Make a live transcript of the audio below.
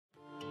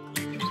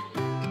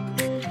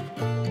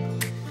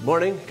Good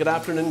morning, good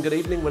afternoon, good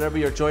evening, whenever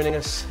you're joining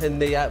us in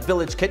the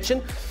village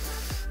kitchen.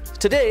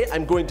 Today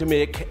I'm going to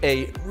make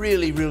a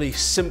really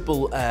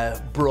simple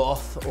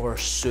broth or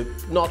soup.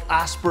 Not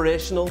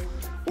aspirational,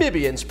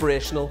 maybe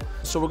inspirational.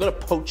 So we're going to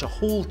poach a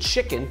whole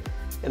chicken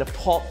in a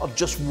pot of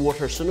just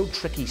water, so no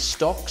tricky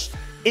stocks.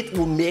 It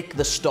will make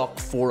the stock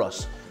for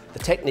us. The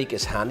technique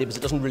is handy because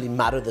it doesn't really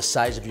matter the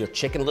size of your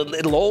chicken.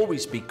 It'll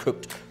always be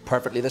cooked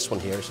perfectly. This one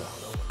here is a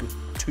good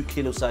 2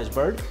 kilo sized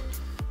bird.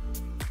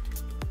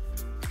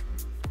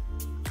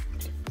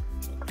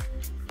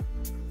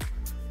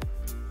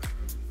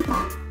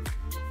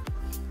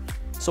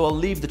 So I'll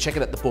leave the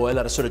chicken at the boil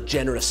at a sort of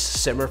generous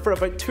simmer for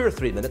about 2 or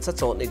 3 minutes.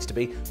 That's all it needs to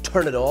be.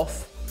 Turn it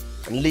off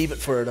and leave it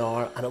for an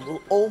hour, and it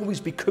will always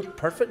be cooked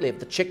perfectly. If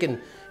the chicken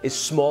is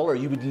smaller,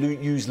 you would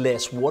use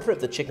less water.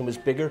 If the chicken was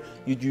bigger,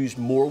 you'd use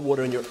more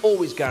water, and you're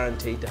always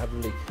guaranteed to have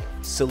really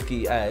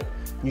silky,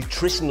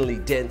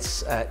 nutritionally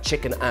dense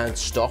chicken and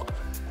stock.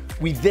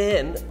 We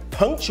then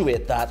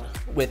punctuate that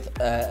with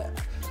a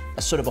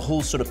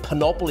whole sort of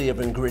panoply of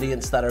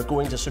ingredients that are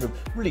going to sort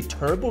of really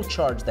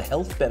turbocharge the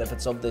health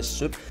benefits of this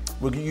soup.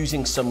 We're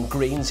using some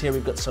greens here.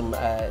 We've got some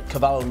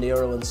cavallo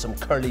nero and some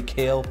curly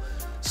kale,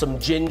 some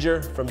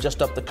ginger from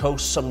just up the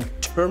coast, some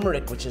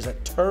turmeric, which is a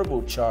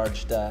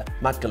turbocharged,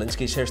 Matt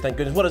Galinsky's here, thank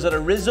goodness. What is it, a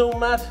rhizome,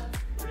 Matt?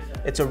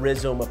 Rhizome. It's a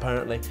rhizome,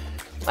 apparently.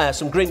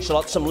 Some green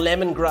shallots, some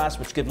lemongrass,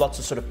 which give lots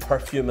of sort of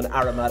perfume and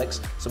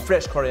aromatics, some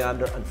fresh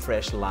coriander and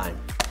fresh lime.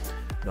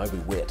 Now we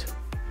wait.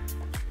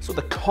 So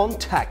the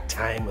contact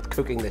time with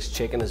cooking this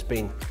chicken has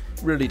been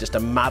really just a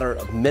matter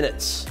of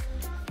minutes.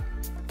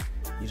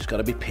 You just got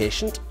to be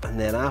patient, and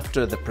then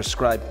after the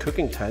prescribed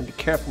cooking time, be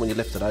careful when you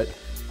lift it out,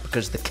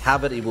 because the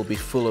cavity will be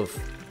full of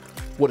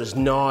what is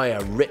now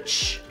a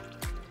rich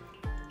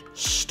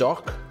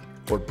stock,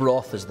 or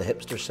broth as the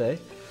hipsters say.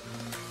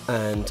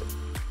 And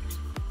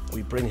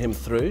we bring him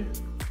through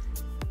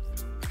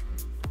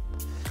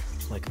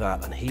like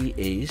that, and he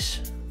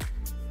is,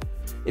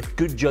 if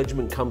good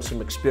judgment comes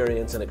from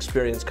experience and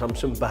experience comes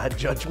from bad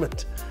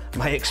judgment,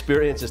 my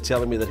experience is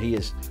telling me that he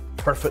is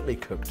perfectly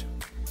cooked.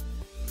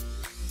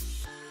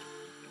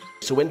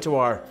 So into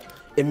our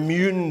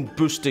immune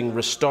boosting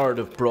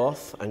restorative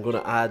broth, I'm going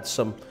to add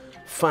some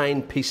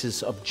fine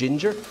pieces of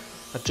ginger.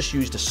 I've just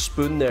used a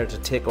spoon there to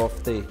take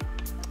off the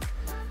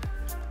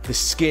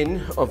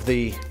skin of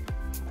the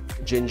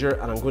ginger,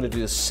 and I'm going to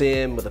do the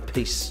same with a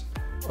piece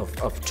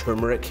of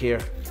turmeric here.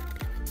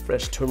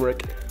 Fresh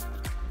turmeric.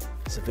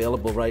 It's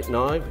available right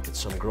now. We've got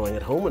some growing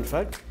at home, in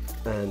fact,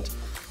 and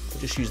I'll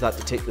just use that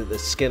to take the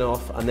skin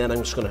off, and then I'm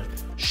just going to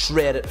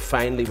shred it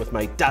finely with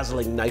my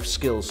dazzling knife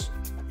skills.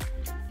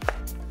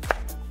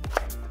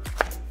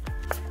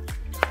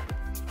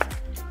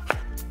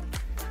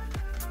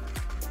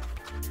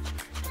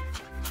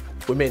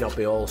 We may not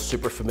be all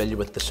super familiar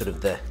with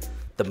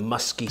the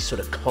musky, sort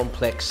of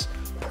complex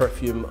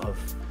perfume of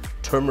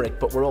turmeric,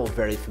 but we're all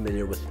very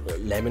familiar with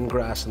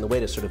lemongrass, and the way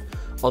to sort of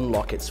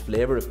unlock its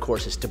flavor, of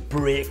course, is to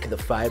break the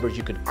fibers.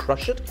 You could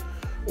crush it,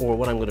 or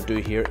what I'm going to do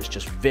here is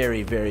just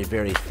very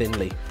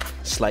thinly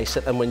slice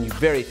it, and when you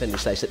very thinly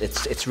slice it,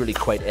 it's really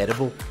quite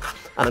edible.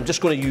 And I'm just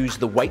going to use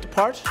the white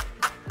part,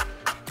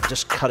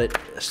 just cut it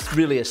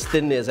really as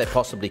thinly as I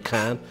possibly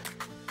can.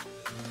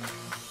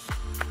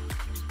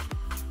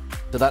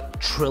 So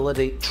that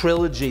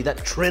trilogy,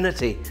 that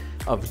trinity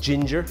of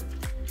ginger,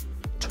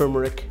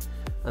 turmeric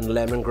and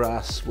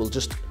lemongrass will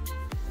just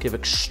give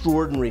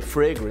extraordinary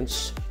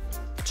fragrance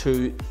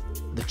to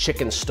the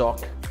chicken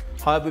stock.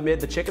 How have we made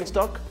the chicken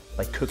stock?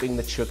 By cooking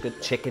the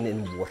chicken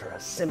in water,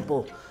 as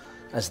simple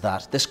as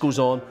that. This goes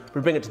on,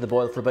 we bring it to the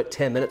boil for about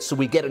 10 minutes, so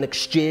we get an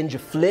exchange of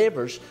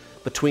flavors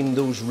between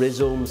those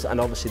rhizomes and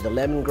obviously the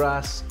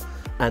lemongrass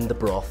and the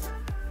broth.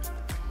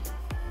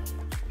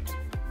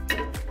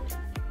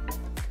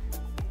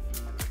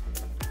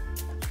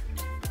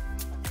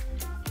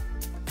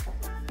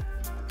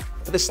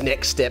 For this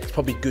next step, it's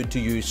probably good to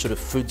use sort of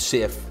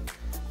food-safe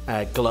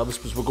gloves,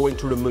 because we're going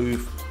to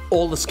remove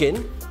all the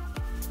skin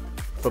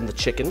from the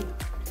chicken.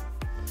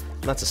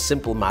 And that's a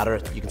simple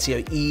matter. You can see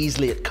how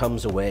easily it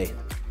comes away.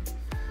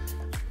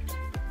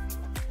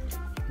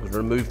 We'll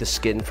remove the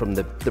skin from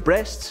the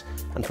breasts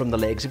and from the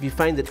legs. If you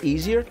find it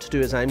easier to do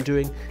as I'm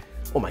doing,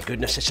 oh my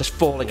goodness, it's just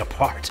falling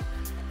apart.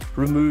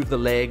 Remove the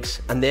legs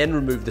and then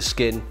remove the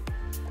skin.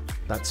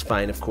 That's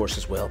fine, of course,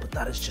 as well, but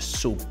that is just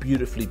so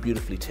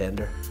beautifully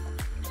tender.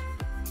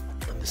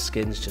 The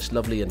skin's just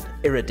lovely and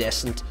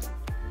iridescent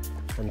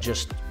and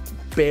just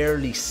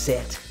barely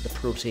set the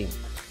protein.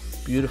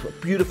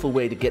 Beautiful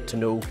way to get to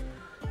know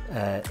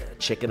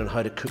chicken and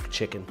how to cook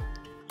chicken.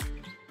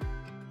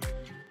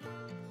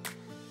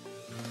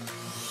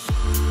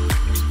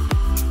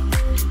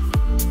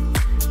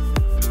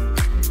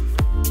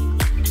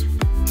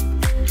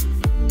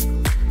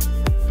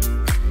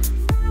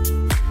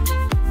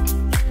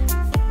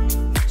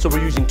 So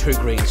we're using 2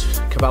 greens,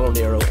 cavallo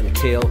nero and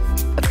kale.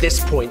 At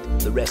this point,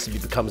 the recipe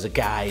becomes a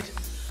guide.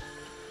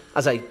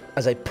 As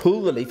I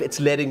pull the leaf, it's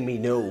letting me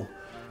know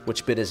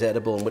which bit is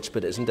edible and which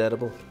bit isn't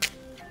edible.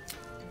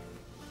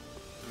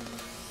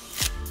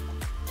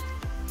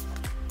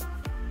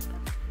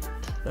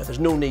 Now, there's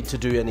no need to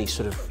do any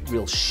sort of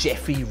real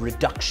chefy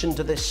reduction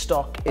to this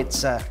stock. It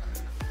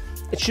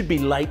should be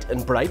light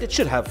and bright. It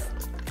should have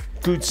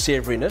good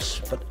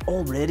savouriness, but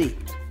already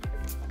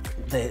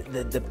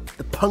the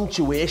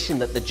punctuation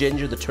that the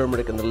ginger, the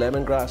turmeric and the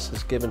lemongrass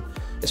has given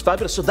is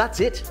fabulous. So that's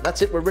it,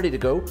 we're ready to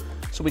go.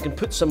 So we can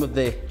put some of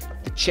the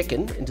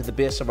chicken into the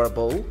base of our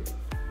bowl.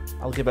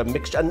 I'll give a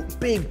mixture, and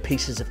big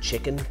pieces of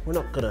chicken. We're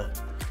not gonna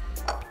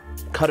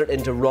cut it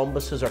into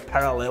rhombuses or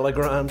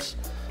parallelograms.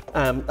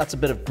 That's a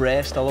bit of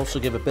breast. I'll also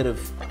give a bit of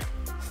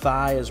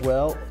thigh as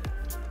well,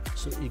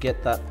 so that you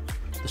get that,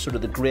 the sort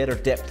of the greater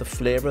depth of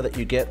flavour that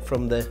you get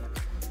from the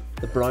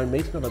brown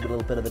meat. And a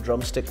little bit of the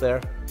drumstick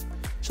there.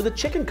 So the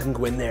chicken can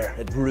go in there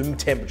at room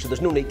temperature.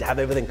 There's no need to have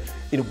everything,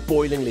 you know,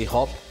 boilingly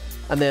hot.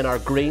 And then our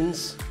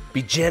greens,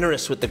 be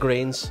generous with the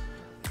greens.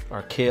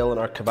 Our kale and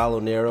our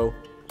cavallo nero.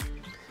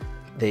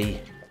 The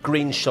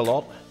green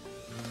shallot.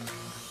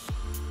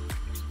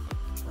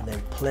 And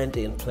then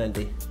plenty and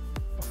plenty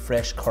of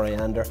fresh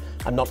coriander.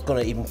 I'm not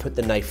going to even put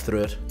the knife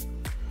through it.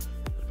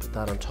 Put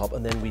that on top,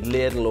 and then we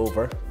ladle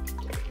over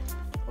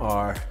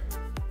our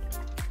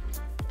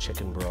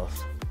chicken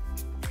broth.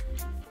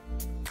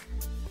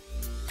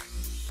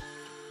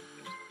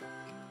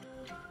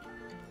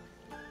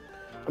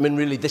 I mean,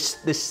 really,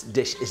 this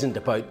dish isn't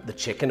about the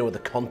chicken or the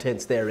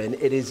contents therein.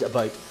 It is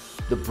about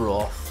the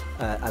broth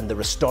and the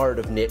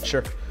restorative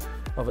nature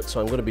of it.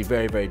 So I'm going to be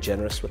very, very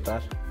generous with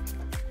that.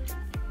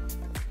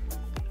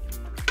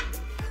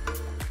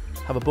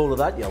 Have a bowl of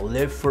that, you'll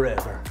live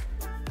forever.